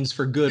 which means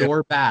for good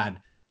or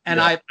bad. And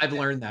I've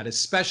learned that,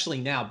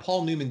 especially now.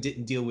 Paul Newman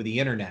didn't deal with the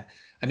internet.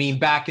 I mean,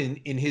 back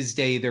in his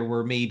day, there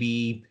were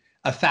maybe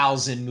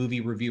 1,000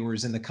 movie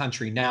reviewers in the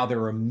country. Now there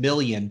are 1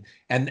 million.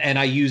 And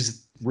I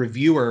use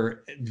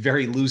reviewer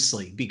very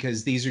loosely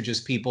because these are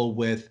just people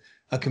with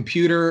a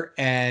computer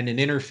and an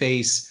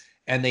interface,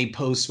 and they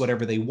post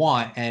whatever they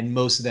want. And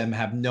most of them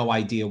have no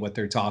idea what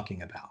they're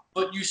talking about.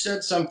 But you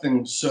said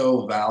something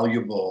so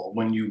valuable.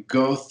 When you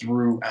go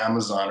through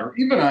Amazon or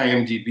even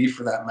IMDb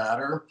for that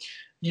matter,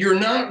 you're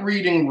not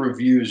reading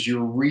reviews,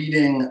 you're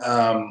reading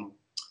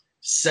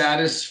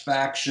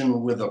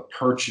satisfaction with a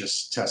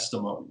purchase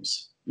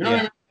testimonies. You know what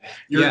I mean?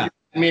 You're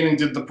meaning,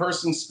 did the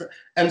person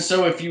and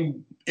so if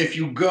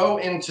you go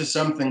into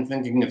something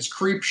thinking it's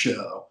creep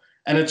show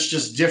and it's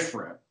just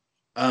different.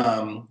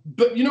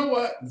 But you know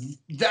what?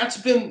 That's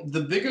been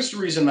the biggest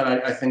reason that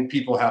I think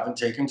people haven't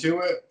taken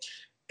to it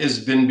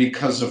has been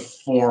because of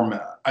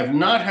format. I've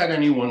not had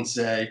anyone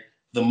say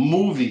the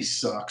movie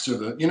sucks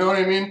or you know what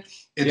I mean?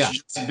 It's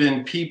just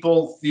been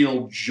people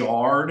feel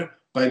jarred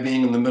by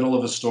being in the middle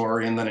of a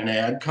story and then an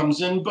ad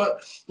comes in.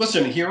 But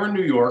listen, here in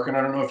New York, and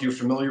I don't know if you're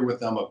familiar with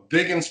them, a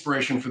big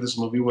inspiration for this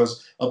movie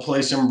was a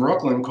place in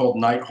Brooklyn called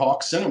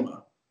Nighthawk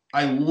Cinema.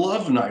 I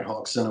love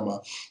Nighthawk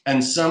Cinema.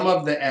 And some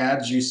of the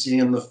ads you see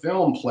in the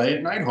film play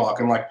at Nighthawk.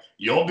 And like,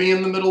 you'll be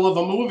in the middle of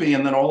a movie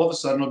and then all of a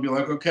sudden it'll be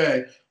like,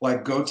 okay,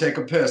 like go take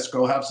a piss,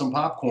 go have some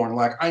popcorn.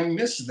 Like I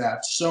miss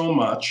that so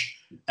much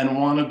and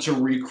wanted to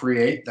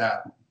recreate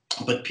that.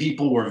 But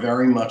people were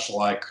very much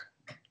like,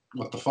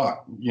 what the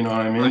fuck? You know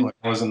what I mean? Right. Like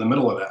I was in the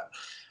middle of that.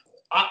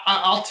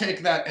 I'll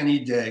take that any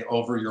day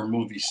over your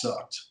movie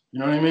sucked. You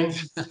know what I mean?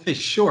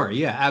 Sure.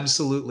 Yeah,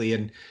 absolutely.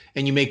 And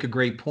you make a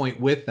great point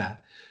with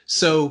that.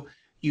 So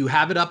you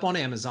have it up on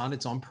Amazon.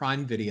 It's on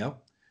Prime Video.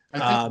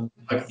 I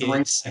think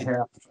like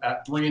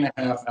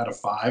 3.5 out of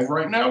 5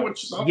 right now,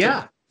 which is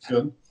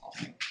good.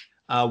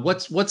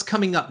 What's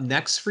coming up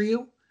next for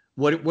you?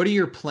 What are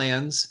your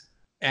plans?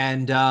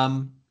 And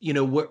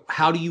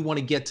how do you want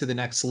to get to the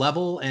next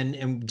level?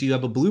 And do you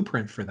have a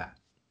blueprint for that?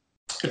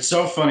 It's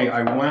so funny.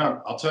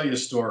 I'll tell you a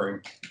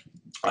story.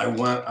 I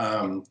went,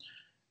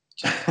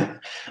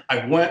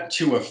 I went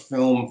to a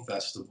film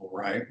festival,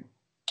 right?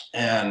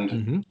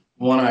 And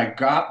when I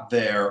got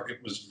there,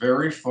 it was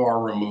very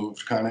far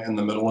removed, kind of in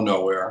the middle of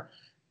nowhere.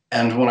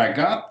 And when I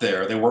got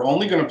there, they were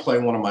only going to play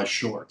one of my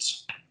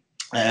shorts.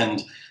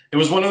 And it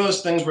was one of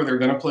those things where they're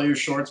going to play your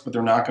shorts, but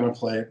they're not going to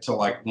play it till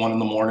like 1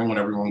 a.m. when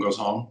everyone goes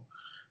home.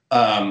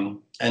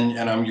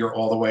 You're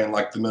all the way in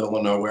like the middle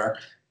of nowhere.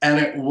 And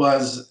it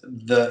was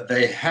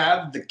they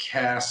had the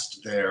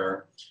cast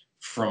there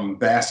from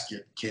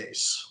Basket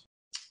Case.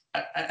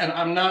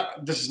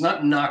 This is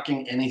not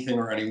knocking anything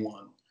or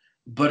anyone,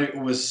 but it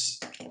was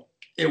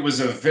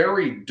a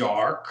very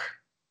dark,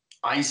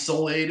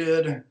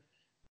 isolated,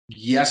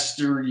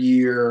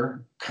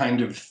 yesteryear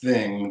kind of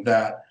thing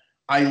that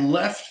I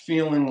left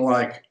feeling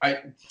like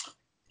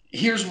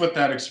here's what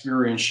that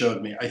experience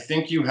showed me. I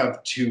think you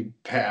have two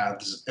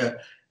paths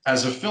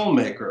as a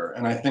filmmaker,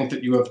 and I think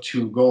that you have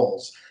two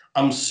goals.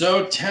 I'm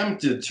so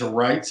tempted to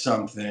write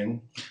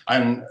something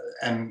and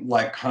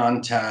like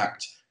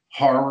contact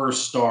horror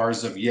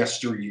stars of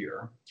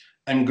yesteryear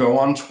and go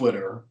on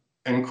Twitter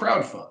and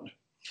crowdfund.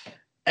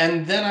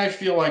 And then I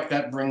feel like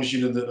that brings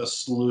you to a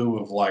slew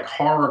of like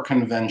horror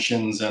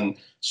conventions and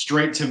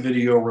straight to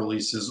video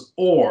releases,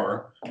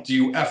 or do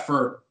you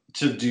effort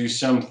to do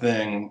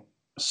something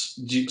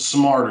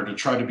smarter, to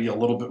try to be a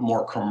little bit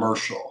more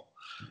commercial,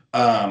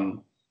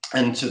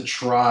 and to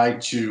try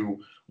to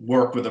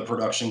work with a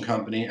production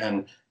company?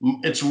 And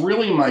it's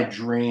really my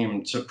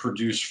dream to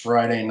produce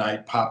Friday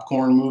night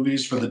popcorn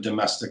movies for the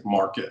domestic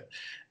market.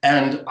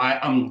 And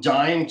I'm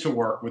dying to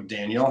work with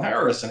Danielle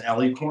Harris and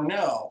Ellie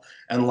Cornell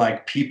and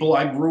like people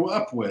I grew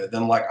up with.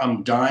 And like,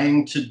 I'm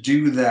dying to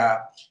do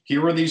that.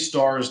 Here are these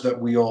stars that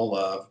we all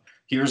love.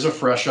 Here's a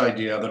fresh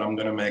idea that I'm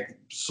going to make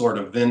sort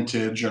of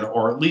vintage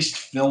or at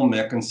least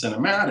filmic and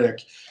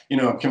cinematic.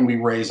 Can we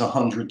raise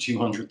 $100,000,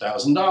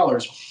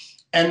 $200,000?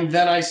 And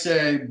then I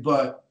say,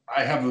 but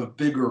I have a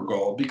bigger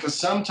goal, because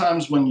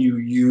sometimes when you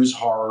use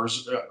horror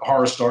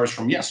stars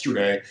from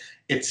yesterday,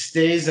 it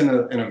stays in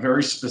a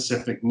very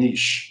specific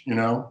niche,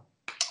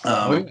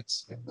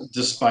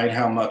 despite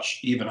how much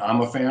even I'm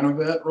a fan of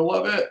it or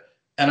love it.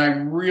 And I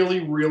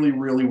really, really,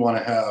 really want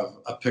to have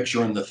a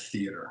picture in the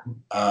theater.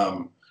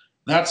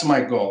 That's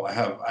my goal. I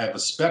have a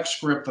spec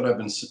script that I've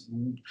been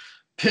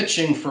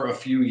pitching for a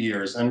few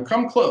years and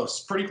come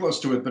pretty close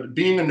to it. But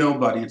being a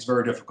nobody, it's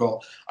very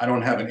difficult. I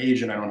don't have an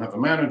agent. I don't have a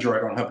manager. I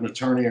don't have an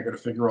attorney. I got to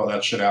figure all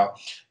that shit out.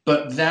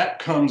 But that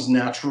comes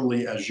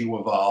naturally as you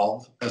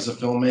evolve as a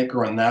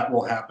filmmaker, and that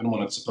will happen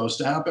when it's supposed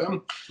to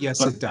happen. Yes,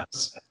 it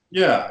does.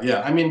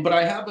 Yeah. I mean, but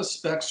I have a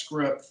spec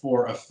script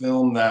for a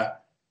film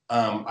that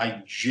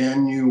I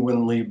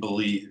genuinely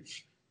believe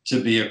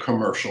to be a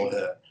commercial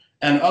hit.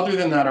 And other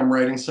than that, I'm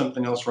writing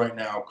something else right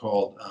now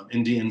called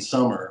Indian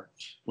Summer,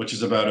 which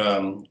is about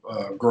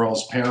a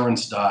girl's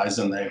parents dies,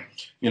 and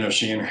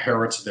she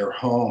inherits their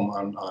home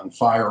on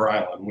Fire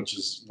Island, which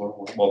is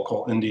what we'll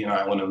call Indian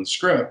Island in the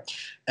script.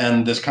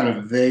 And this kind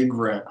of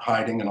vagrant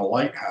hiding in a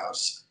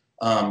lighthouse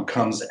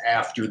comes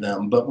after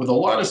them, but with a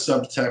lot of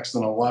subtext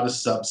and a lot of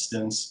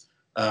substance.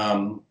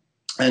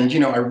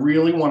 I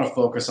really want to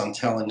focus on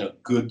telling a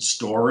good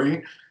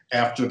story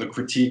after the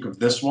critique of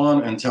this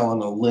one and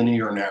telling a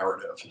linear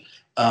narrative.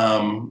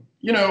 And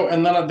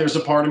then there's a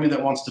part of me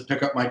that wants to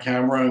pick up my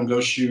camera and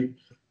go shoot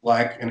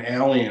like an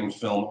alien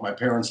film at my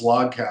parents'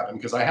 log cabin,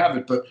 because I have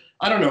it. But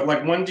I don't know,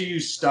 like, when do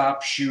you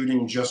stop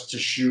shooting just to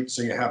shoot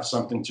so you have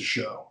something to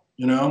show,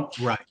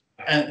 Right.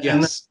 And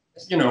then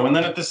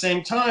at the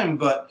same time,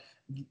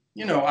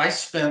 I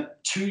spent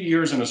 2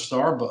 years in a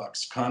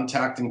Starbucks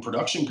contacting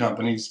production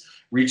companies,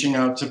 reaching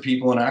out to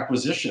people in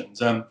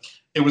acquisitions. And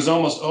it was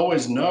almost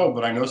always no,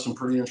 but I know some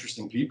pretty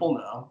interesting people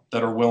now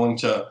that are willing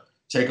to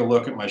take a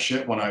look at my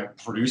shit when I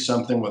produce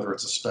something, whether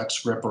it's a spec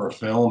script or a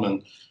film.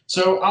 And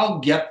so I'll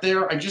get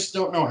there. I just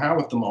don't know how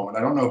at the moment.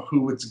 I don't know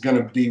who it's going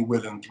to be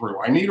with and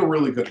through. I need a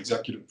really good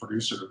executive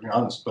producer, to be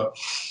honest. But,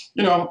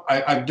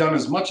 I've done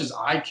as much as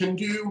I can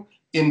do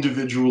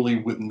individually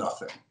with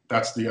nothing.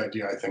 That's the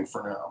idea, I think,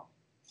 for now.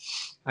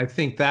 I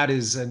think that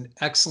is an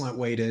excellent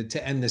way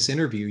to end this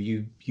interview.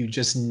 You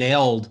just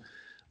nailed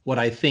what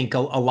I think a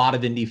lot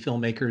of indie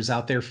filmmakers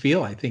out there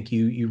feel. I think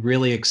you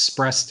really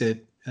expressed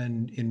it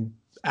in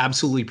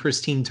absolutely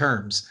pristine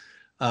terms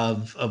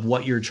of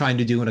what you're trying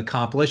to do and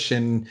accomplish.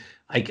 And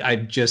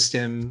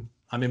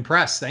I'm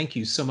impressed. Thank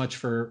you so much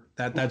for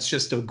that. That's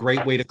just a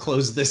great way to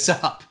close this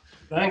up.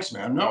 Thanks,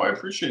 man. No, I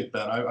appreciate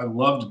that. I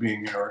loved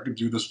being here. I could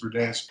do this for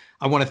days.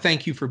 I want to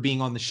thank you for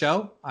being on the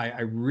show.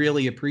 I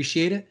really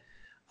appreciate it.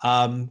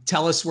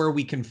 Tell us where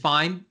we can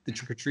find the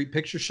Trick or Treat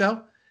Picture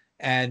Show,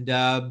 and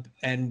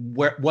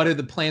what are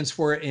the plans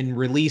for it in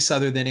release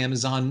other than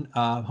Amazon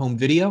Home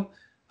Video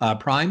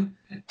Prime,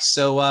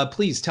 So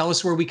please tell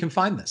us where we can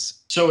find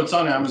this. So it's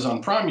on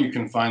Amazon Prime. You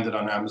can find it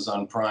on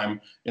Amazon Prime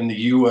in the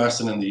US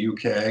and in the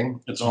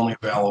UK. It's only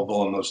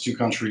available in those two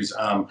countries.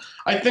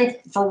 I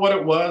think for what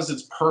it was,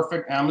 it's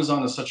perfect.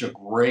 Amazon is such a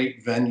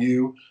great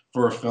venue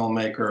for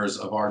filmmakers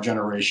of our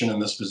generation in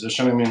this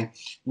position. I mean,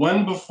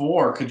 when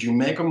before could you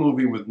make a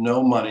movie with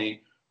no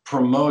money,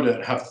 promote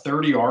it, have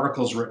 30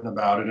 articles written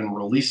about it, and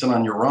release it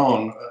on your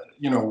own,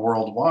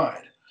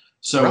 worldwide?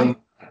 So, Right.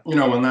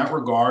 in that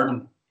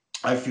regard,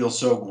 I feel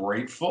so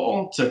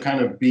grateful to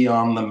kind of be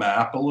on the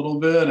map a little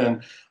bit.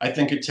 And I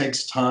think it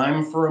takes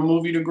time for a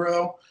movie to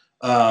grow.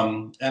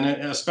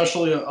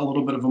 Especially a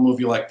little bit of a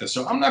movie like this.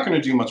 So I'm not going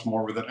to do much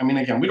more with it. I mean,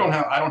 again,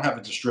 I don't have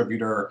a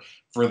distributor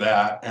for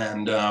that.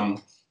 And,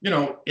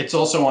 it's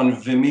also on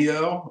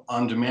Vimeo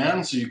on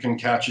demand. So you can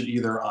catch it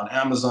either on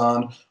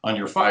Amazon, on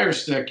your Fire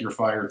Stick, your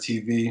Fire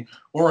TV,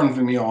 or on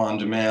Vimeo on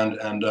demand.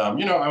 And,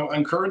 I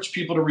encourage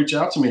people to reach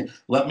out to me.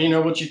 Let me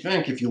know what you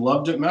think. If you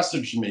loved it,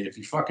 message me. If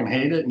you fucking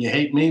hate it and you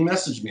hate me,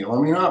 message me.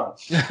 Let me know.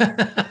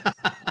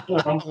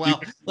 Well,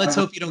 let's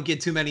hope you don't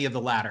get too many of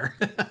the latter.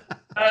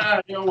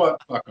 You know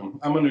what? Fuck them.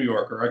 I'm a New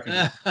Yorker. I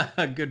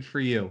can. Good for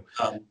you.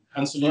 Well,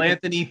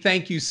 Anthony,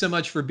 thank you so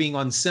much for being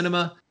on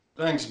Cinema.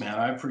 Thanks, man.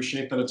 I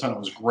appreciate that a ton. It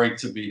was great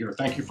to be here.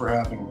 Thank you for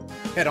having me.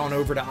 Head on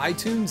over to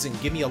iTunes and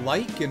give me a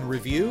like and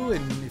review.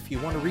 And if you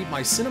want to read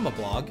my cinema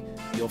blog,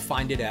 you'll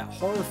find it at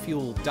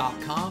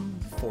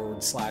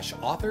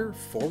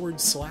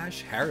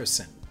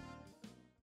horrorfuel.com/author/Harrison.